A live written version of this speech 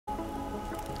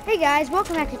Hey guys,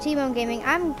 welcome back to T-Bone Gaming.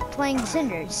 I'm playing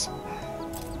Cinders.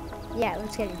 Yeah,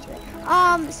 let's get into it.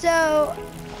 So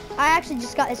I actually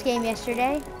just got this game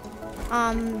yesterday.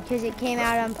 Because it came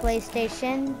out on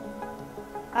PlayStation.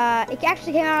 It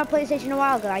actually came out on PlayStation a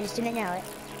while ago. I just didn't know it.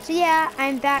 So yeah,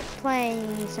 I'm back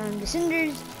playing some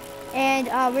Cinders, and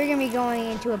we're gonna be going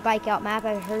into a bike out map.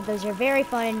 I've heard those are very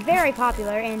fun and very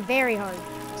popular and very hard.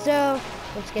 So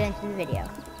let's get into the video.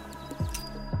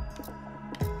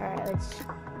 All right, let's.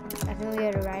 I think we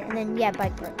go to right, and then yeah,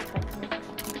 bike parks.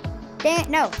 Dang it,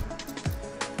 no.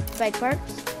 Bike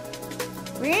parks.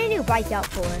 We're gonna do Bike Out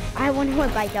 4. I wonder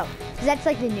what Bike Out, because that's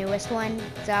like the newest one.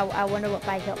 So I wonder what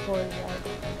Bike Out 4 is like.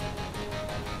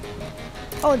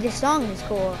 Oh, this song is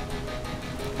cool.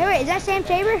 Hey, wait, is that Sam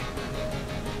Tabor?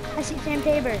 I see Sam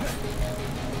Tabor.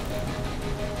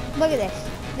 Look at this.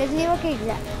 Doesn't he look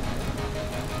exact?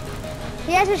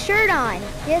 He has a shirt on.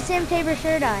 He has Sam Tabor's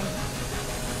shirt on.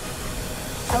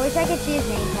 I wish I could see his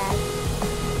name tag.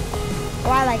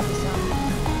 Oh, I like this song.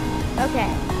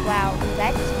 Okay. Wow.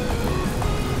 That's.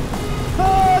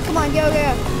 Oh, come on, go,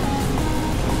 go.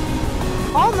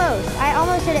 Almost. I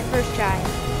almost hit it first try.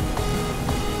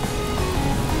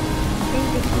 I think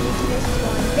the key to this is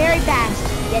going very fast.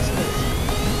 Yes, it is.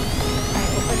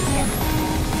 Alright, we'll push it.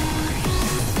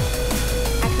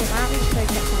 Actually, why don't we just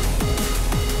push it?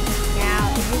 Now,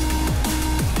 is this.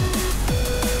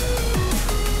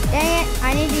 Dang it,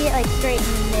 I need to get like straight in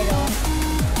the middle.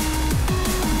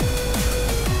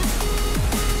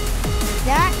 Like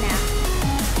that now.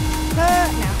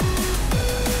 No.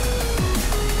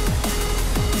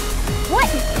 What?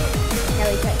 No,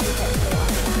 we touched the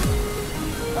water.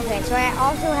 Okay, so I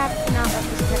also have to not let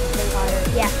this touch the water.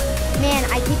 Yeah. Man,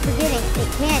 I keep forgetting. It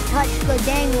can't touch the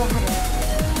dang water.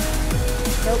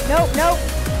 Nope.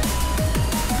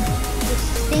 This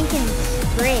stinking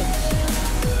bridge.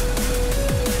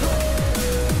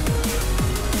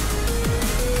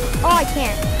 Oh, I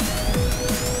can't.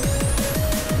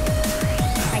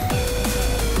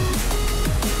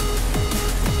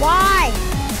 Why?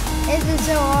 This is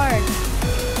so hard.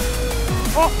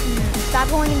 Oh, stop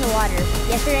going in the water.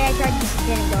 Yesterday I tried this,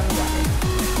 didn't go in the water.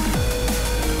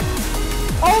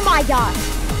 Oh my gosh.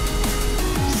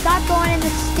 Stop going in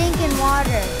the stinking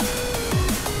water.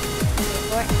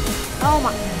 Oh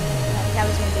my. That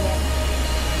was going to be it.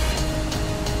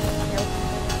 Nope.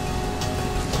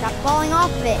 Stop falling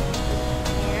off of it.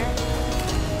 There.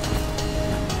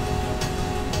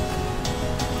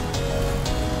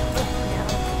 No.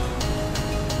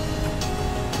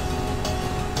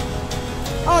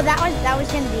 Oh, that was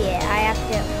gonna be it. I have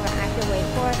to wait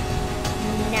for it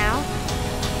now.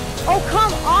 Oh,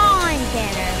 come on,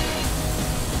 Tanner.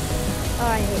 Oh,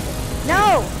 I hate this.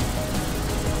 No.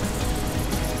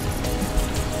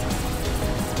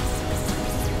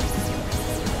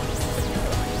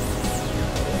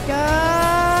 Go!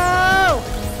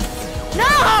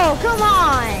 No! Come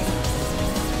on!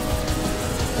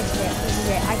 This is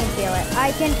it. I can feel it.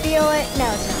 I can feel it. No,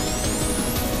 it's not.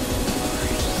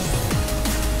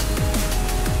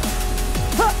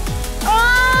 Huh.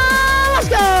 Oh, let's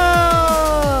go!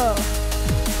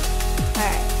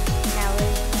 Alright. Now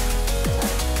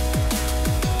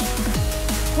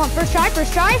come on, first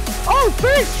try. Oh,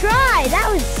 first try!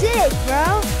 That was sick,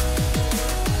 bro.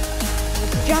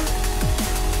 Let's jump.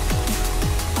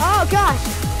 Oh gosh,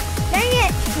 dang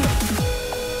it!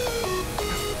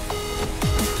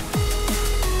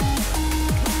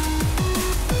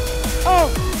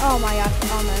 Oh my gosh,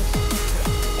 almost.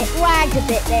 It lagged a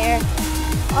bit there.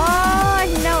 Oh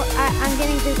no, I'm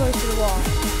getting too close to the wall.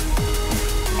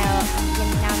 No,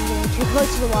 I'm getting too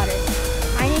close to the water.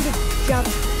 I need to jump.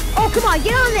 Oh, come on,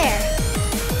 get on there!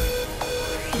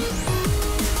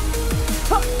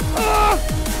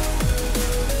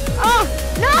 Oh,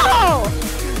 no!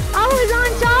 I was on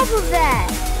top of that!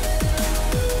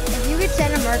 If you could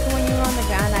set a marker when you were on the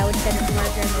ground, I would set a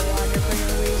marker in the water for no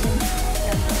reason.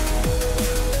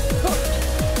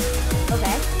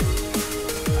 Okay.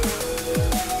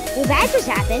 Well, that just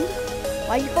happened.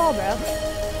 Why'd you fall, bro?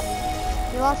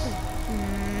 You lost his...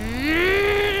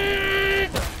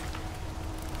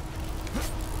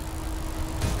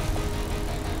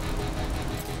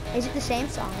 Is it the same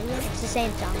song? It's the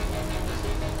same song.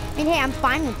 I mean, hey, I'm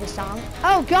fine with this song.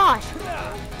 Oh, gosh.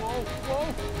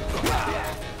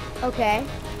 Okay.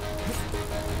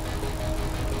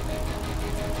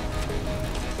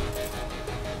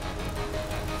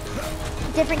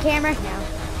 Different camera? No.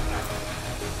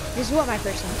 This is what my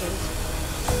person is.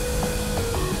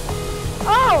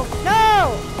 Oh,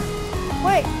 no!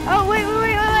 Wait. Oh,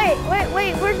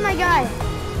 wait. Where's my guy?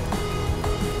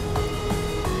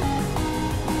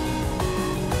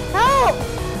 Help!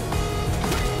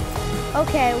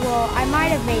 Okay, well, I might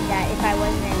have made that if I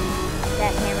wasn't in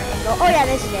that camera angle. Oh yeah,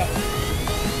 this is it.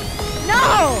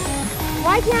 No!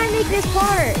 Why can't I make this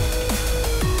part?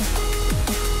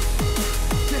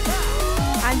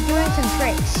 I'm doing some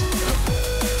tricks.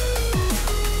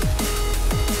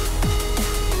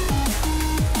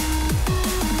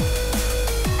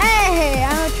 Hey,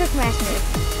 I'm a trick master.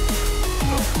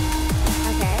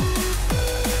 Okay.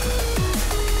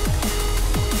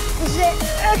 This is it.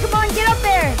 Oh, come on, get up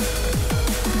there.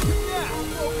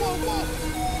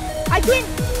 I can't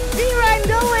see where I'm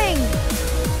going.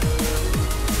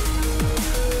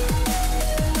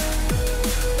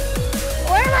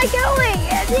 Where am I going?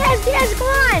 Yes, come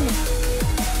on.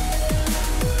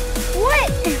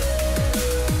 What?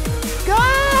 Go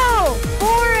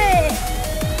for it.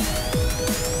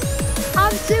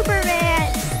 I'm Superman.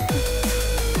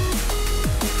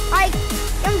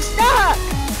 I'm stuck.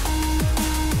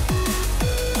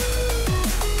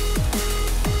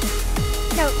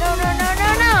 No.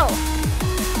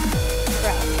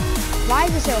 Bro, why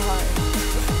is it so hard?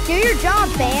 Do your job,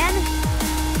 man.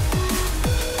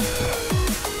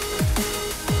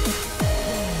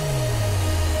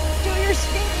 Do your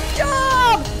stinking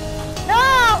job.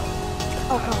 No.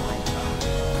 Oh, come on.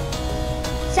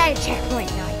 Set a checkpoint.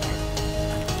 No, I can't.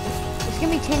 It's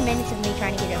gonna be 10 minutes of me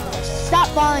trying to get over this. Stop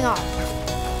falling off.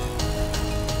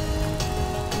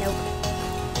 Nope.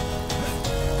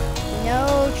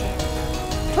 No chance.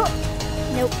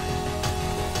 Nope.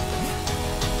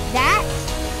 That?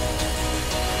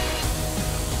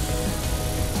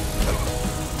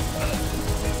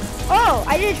 Oh,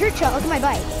 I did a trick shot. Look at my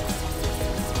bike.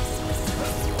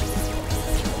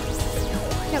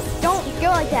 No, don't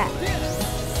go like that.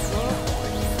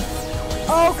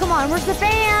 Oh, come on. Where's the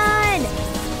fan?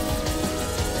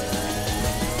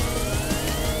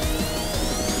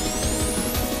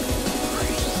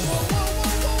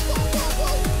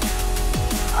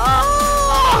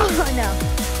 Oh, no.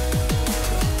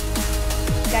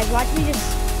 Guys, watch me just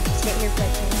sit here for 10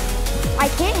 minutes. I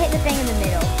can't hit the thing in the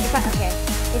middle. If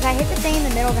I hit the thing in the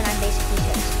middle, then I'm basically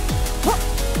just.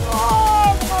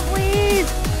 Oh, come on, please.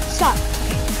 Stop.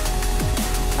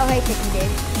 Oh, hey, chicken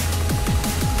dude.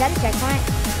 Is that a checkpoint?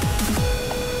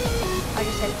 I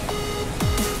just said checkpoint.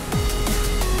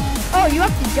 Oh, you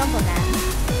have to jump on that.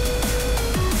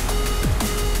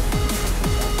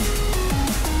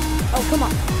 Oh, come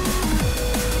on.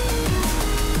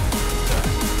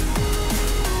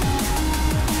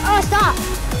 Oh, stop!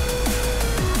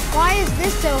 Why is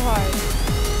this so hard?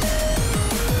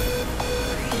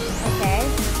 Okay.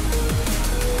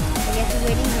 I guess we're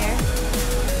waiting here.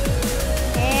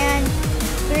 And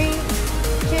 3,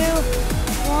 2,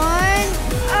 1.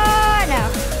 Oh, no.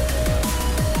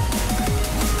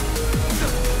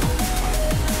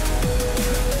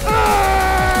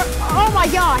 Oh my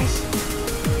gosh!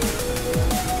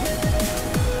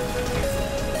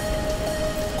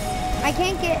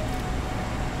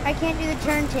 I can't do the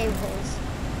turntables.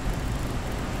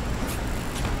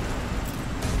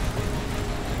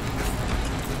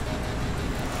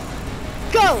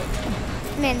 Go!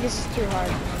 Man, this is too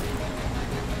hard.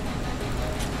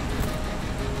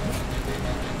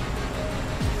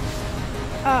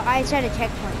 Oh, I set a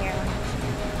checkpoint here.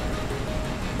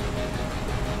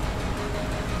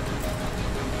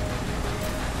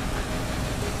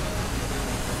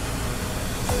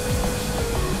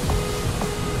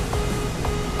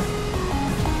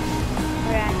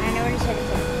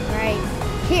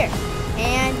 Here,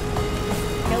 and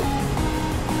nope.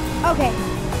 Okay.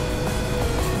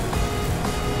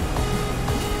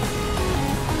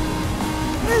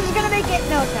 This is gonna make it.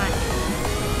 No, it's not.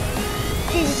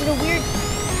 Jeez, this is a weird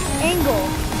angle.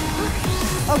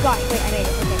 Oh gosh, wait, I made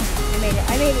it. Okay,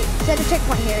 I made it. Set a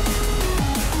checkpoint here.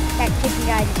 That chicken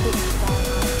guy just keeps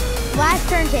falling off. Last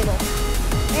turntable.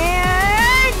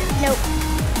 And nope.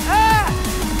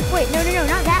 Wait, no,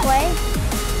 not that way.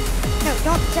 No,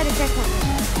 don't set a checkpoint.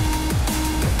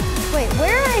 Wait,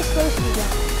 where am I supposed to be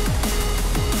going?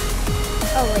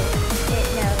 Oh wait,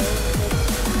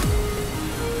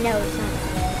 no, it's not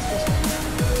that way. It's this way.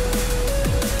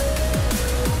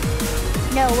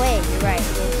 No way, you're right. It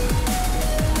is.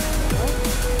 What?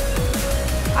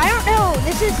 I don't know.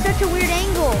 This is such a weird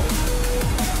angle.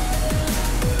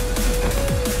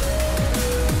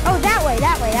 Oh, that way.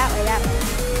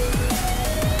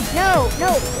 No.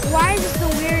 Why is this the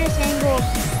weirdest angle?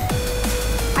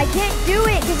 I can't do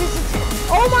it because it's.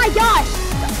 Oh my gosh!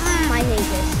 I hate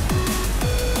this.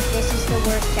 This is the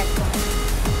worst checkpoint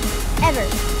ever.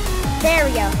 There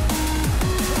we go.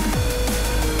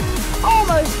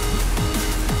 Almost.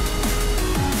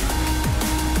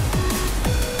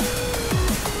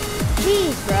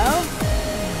 Jeez, bro.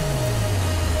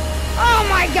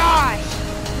 my gosh!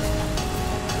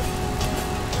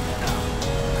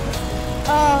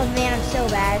 Oh man, I'm so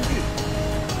bad.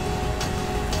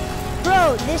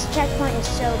 Bro, this checkpoint is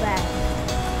so bad.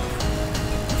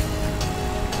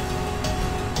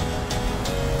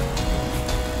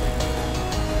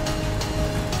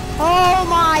 Oh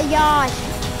my gosh!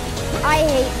 I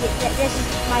hate it. This is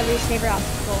my least favorite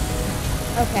obstacle.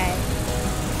 Okay.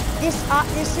 This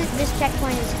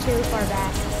checkpoint is too far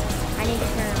back. I need to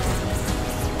turn around.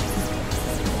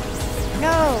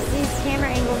 No, these camera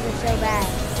angles are so bad.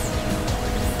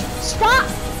 Stop!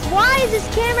 Why is this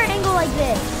camera angle like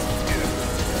this?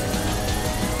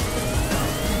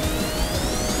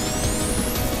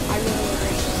 I really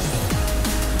agree.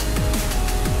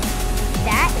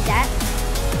 That?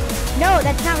 No,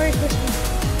 that's not where it's supposed to be.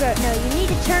 Bro, no, you need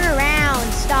to turn around.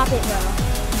 Stop it, bro.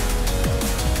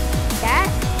 Is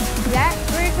that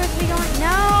where it's supposed to be going?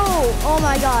 No! Oh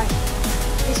my gosh.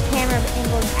 This camera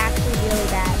angle is actually really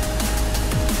bad.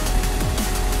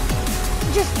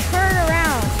 Just turn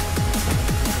around.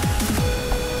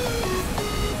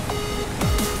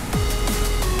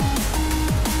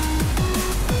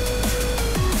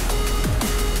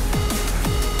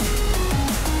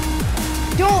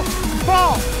 Don't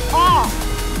fall off.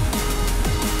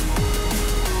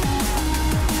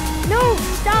 No,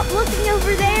 stop looking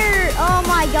over there. Oh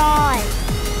my god.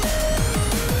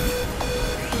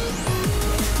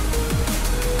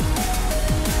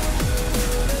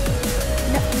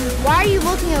 No, why are you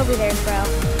looking over there, bro?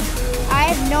 I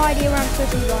have no idea where I'm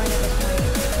supposed to be going at this point.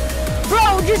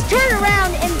 Bro, just turn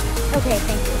around and... Okay,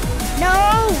 thank you.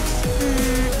 No!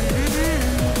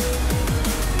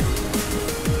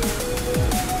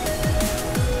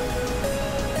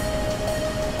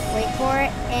 Wait for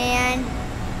it, and...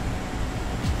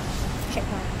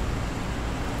 checkpoint.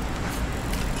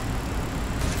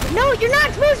 No, you're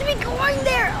not supposed to be going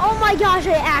there! Oh my gosh,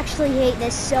 I actually hate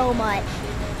this so much.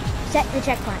 Set the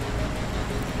checkpoint.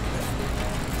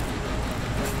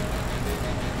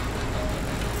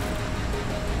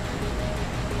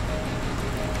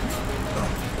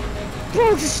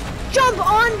 Bro, just jump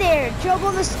on there! Jump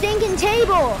on the stinking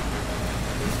table!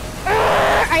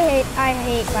 I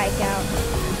hate Bike Out.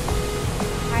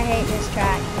 I hate this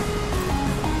track.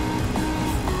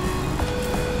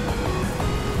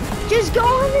 Just go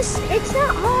on this, it's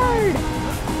not hard.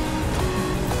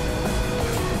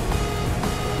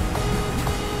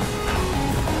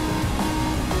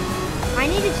 I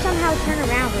need to somehow turn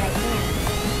around, but I can't.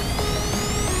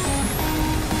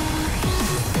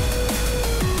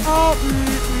 Oh,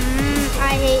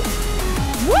 I hate,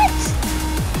 what?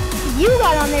 You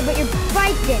got on there, but your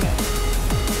bike didn't.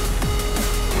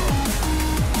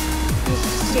 This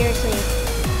is seriously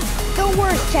the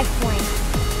worst checkpoint.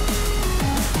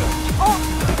 Oh,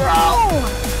 bro!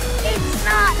 It's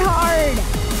not hard!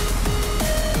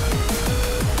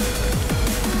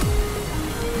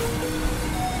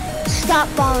 Stop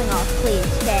falling off, please,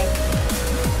 okay?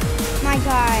 My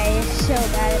guy is so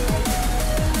bad at this.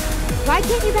 Why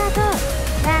can't you back up?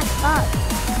 Back up.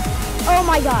 Oh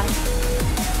my gosh.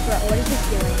 Bro, what is this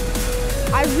doing?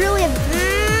 I really have...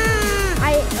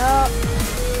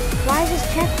 why is this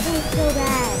checkpoint so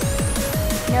bad?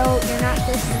 No, you're not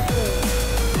supposed to be.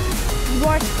 You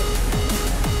are supposed to.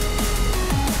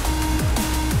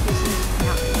 This is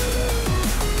not going to be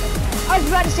it. I was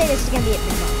about to say this is going to be it.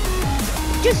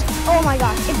 Just, oh my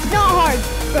gosh, it's not hard.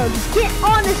 Bro, just get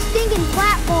on the stinking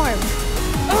platform.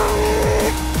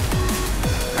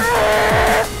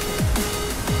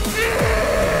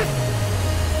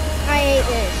 I hate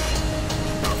this.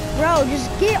 Bro, just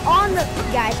get on the...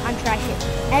 Guys, I'm trash it.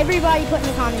 Everybody put in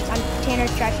the comments, I'm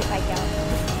Tanner's trash it bike out.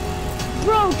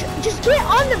 Bro, just get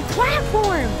on the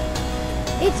platform.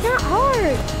 It's not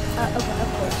hard. Okay, of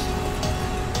course.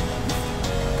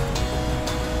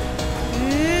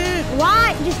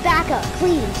 Why? Just back up,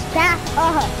 please. Back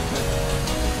up.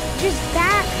 Just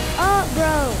back up,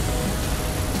 bro.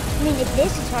 I mean, if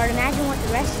this is hard, imagine what the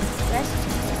rest is.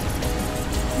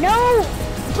 No!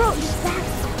 Bro, just back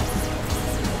up.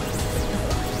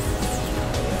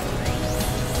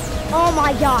 Oh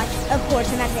my gosh. Of course,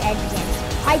 I'm at the edge again.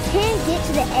 I can't get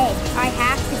to the edge. I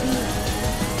have to be...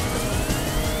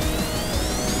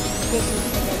 This is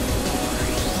the edge.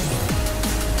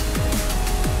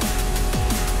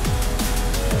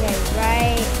 Okay,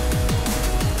 right.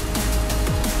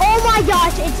 Oh my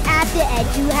gosh, it's at the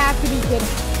edge. You have to be kidding.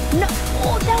 No,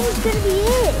 oh, that was gonna be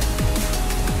it.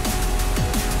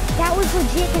 That was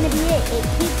legit gonna be it. It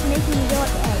keeps making me go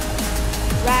at the edge.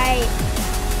 Right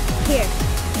here.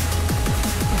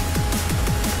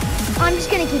 I'm just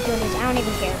gonna keep doing this. I don't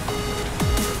even care.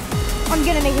 I'm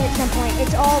gonna make it at some point.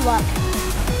 It's all luck.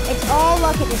 It's all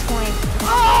luck at this point.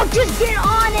 Oh, just get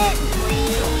on it,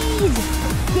 please.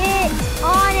 Get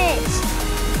on it.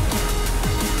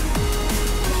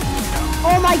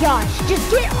 Oh my gosh,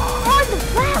 just get on the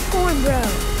platform, bro.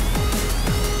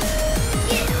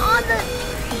 Get on the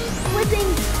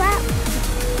flipping platform.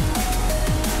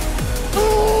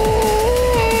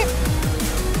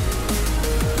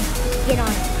 Get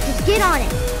on it. Just get on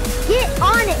it. Get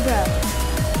on it, bro.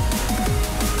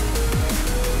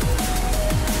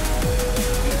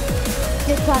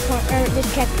 This platform, or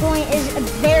this checkpoint is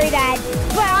very bad,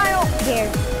 but I don't care.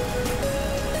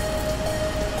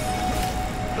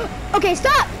 Okay,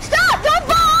 stop! Stop! Don't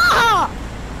fall!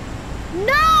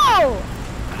 No!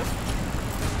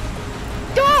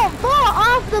 Don't fall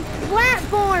off the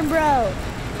platform, bro!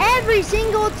 Every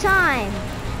single time.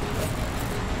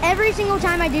 Every single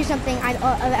time I do something, I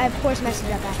of course mess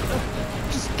it up after.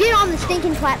 Just get on the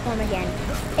stinking platform again.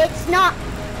 It's not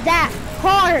that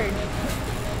hard.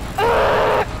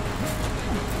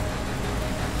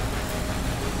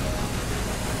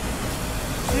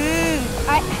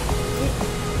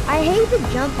 I hate the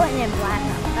jump button in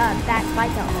that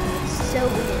fight button. It's so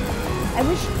weird. I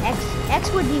wish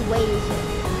X would be way easier.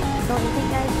 Don't you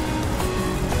think, guys?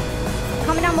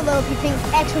 Comment down below if you think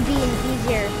X would be an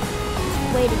easier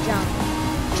way to jump.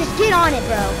 Just get on it,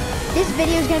 bro. This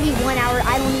video is gonna be 1 hour.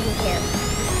 I don't even care.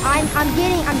 I'm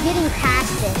getting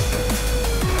past this.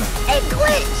 It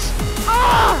glitched.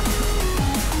 Ah!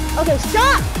 Okay,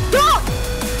 stop. Don't.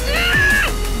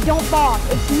 Don't fall off.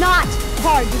 It's not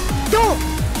hard. Just don't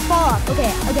fall off. Okay. I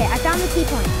found the key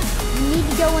point. You need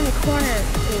to go in the corner,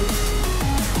 please.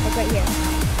 Like right here.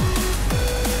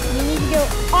 You need to go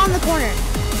on the corner.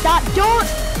 Stop. Don't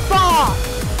fall.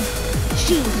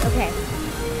 Jeez. Okay.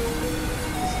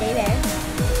 Stay there.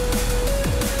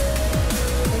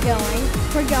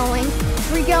 We're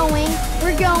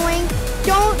going.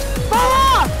 Don't fall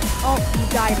off. Oh, you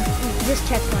got it. This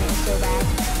checkpoint is so bad.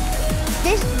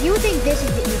 You would think this is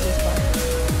the easiest part.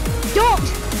 Don't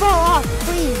fall off,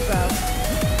 please, bro.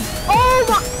 Oh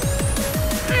my.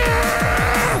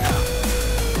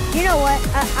 You know what?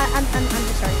 I'm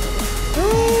just starting to do this.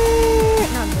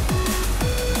 No, I'm good.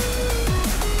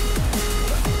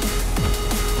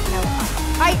 No,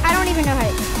 I don't even know how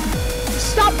to.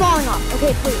 Stop falling off.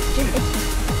 Okay, please.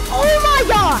 Oh my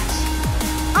gosh!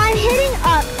 I'm hitting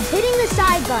the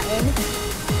side button.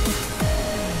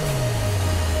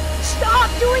 Stop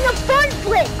doing a front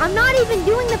flip! I'm not even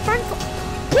doing the front flip.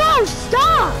 Bro,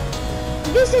 stop!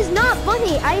 This is not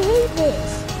funny. I hate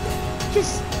this.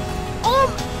 Just,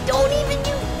 don't even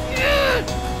use.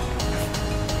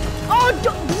 Oh,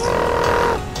 don't.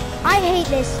 I hate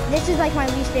this. This is like my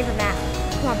least favorite map.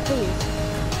 Come on, please.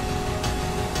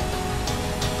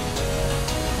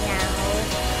 Now,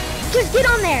 just get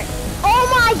on there. Oh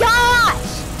my gosh!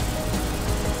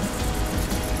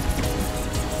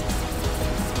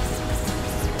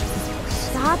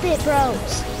 Stop it,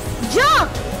 bros.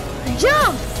 Jump!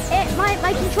 Jump!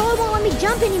 My controller won't let me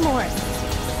jump anymore.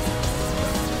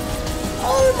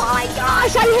 Oh my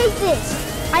gosh, I hate this.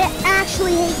 I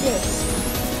actually hate this.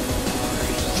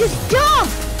 Just jump!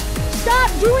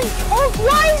 Stop doing,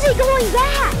 why is it going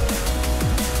back?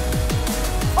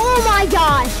 Oh my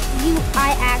gosh. You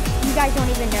guys don't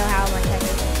even know how much I hate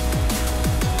this.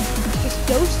 Just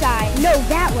go side. No,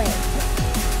 that way.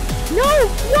 No,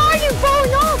 why are you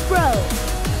falling off, bro?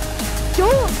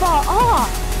 Don't fall off.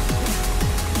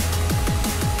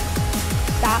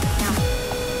 Stop now.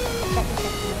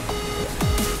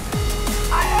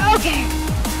 Okay.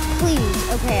 Please.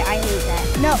 Okay, I hate that.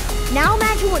 No. Now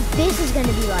imagine what this is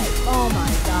gonna be like. Oh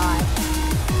my gosh.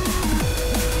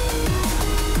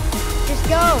 Just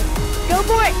go. Go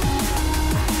for it.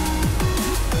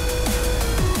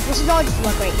 This is all just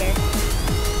luck right here.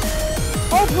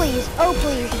 Oh please. Oh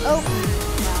please. Oh please.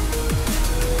 Wow.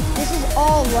 This is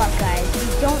all luck, guys. You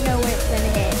don't know when it's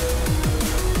gonna hit.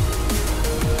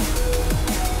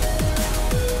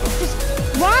 Just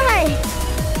why?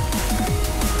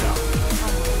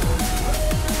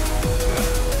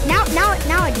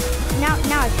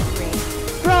 Now it's just great.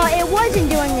 Bro, it wasn't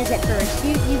doing this at first.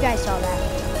 You guys saw that.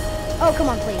 Oh, come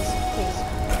on, please. Please.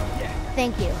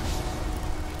 Thank you.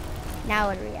 Now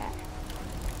what are we at?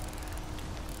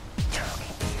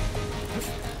 Okay.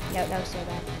 No, that was so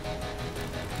bad.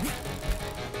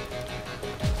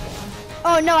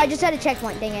 Oh no, I just had a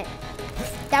checkpoint, dang it.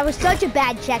 That was such a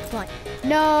bad checkpoint.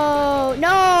 No,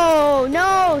 no,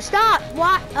 no, stop.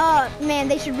 What? Man,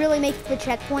 they should really make the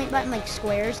checkpoint button like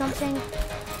square or something.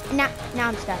 Now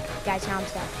I'm stuck, guys, now I'm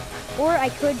stuck. Or I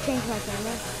could change my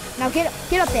camera. Now get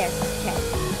up there. Okay.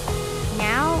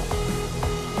 Now,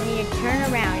 I need to turn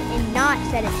around and not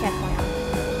set a checkpoint on.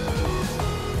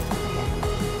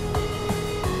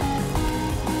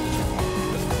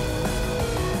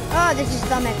 Oh, this is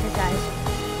thumb exercise.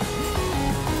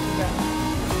 Bro.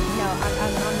 No,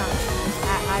 I'm not.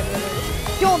 I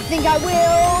really don't think I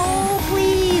will.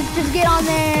 Please, just get on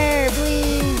there,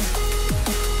 please.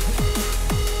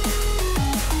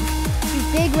 You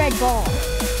big red ball.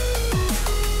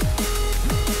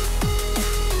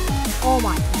 Oh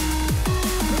my.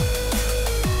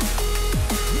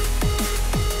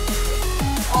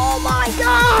 Oh my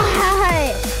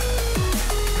God!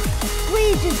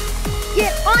 Please just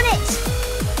get on it!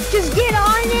 Just get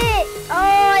on it! Oh,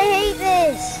 I hate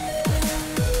this!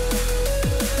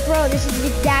 Bro, this is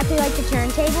exactly like the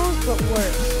turntables, but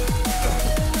worse.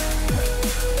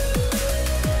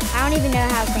 I don't even know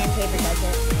how Sandpaper does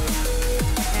it.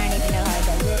 I don't even know how he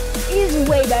does it. It is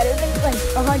way better than, like,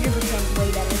 100%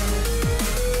 way better than this.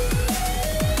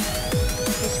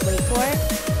 Just wait for it.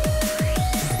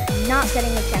 Not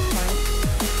setting a checkpoint.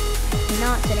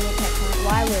 Not setting a checkpoint.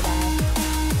 Why would I?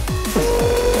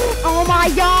 Oh my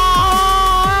God!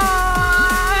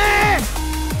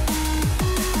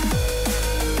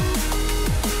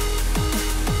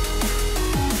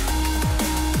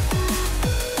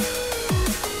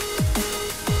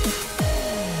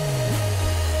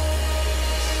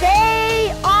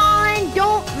 Stay on!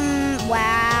 Don't...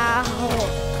 wow.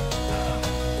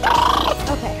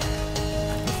 Okay.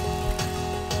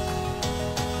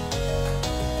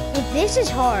 If this is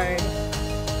hard,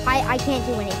 I can't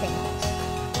do anything else.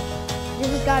 This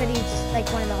has got to be like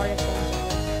one of the hardest ones ever.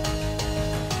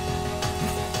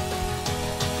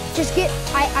 Just get,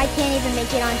 I can't even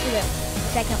make it onto the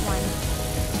second one.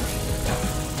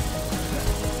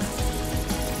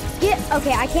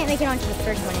 Okay, I can't make it onto the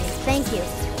first one. Thank you.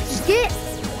 Just get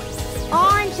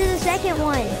onto the second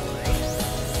one.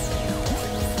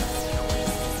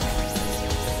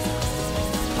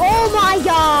 Oh my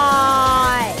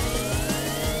God!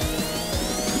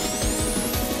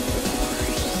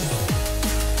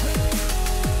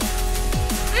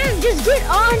 Just get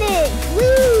on it,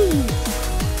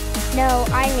 please! No,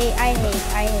 I hate this.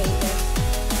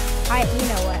 You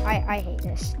know what, I hate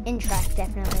this. In track,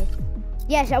 definitely.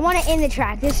 Yes, I want to end the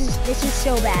track. This is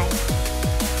so bad.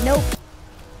 Nope.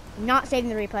 Not saving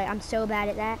the replay. I'm so bad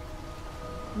at that.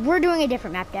 We're doing a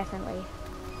different map, definitely.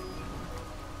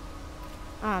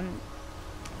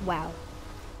 Wow.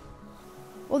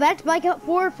 Well, that's Bike Up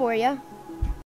 4 for you.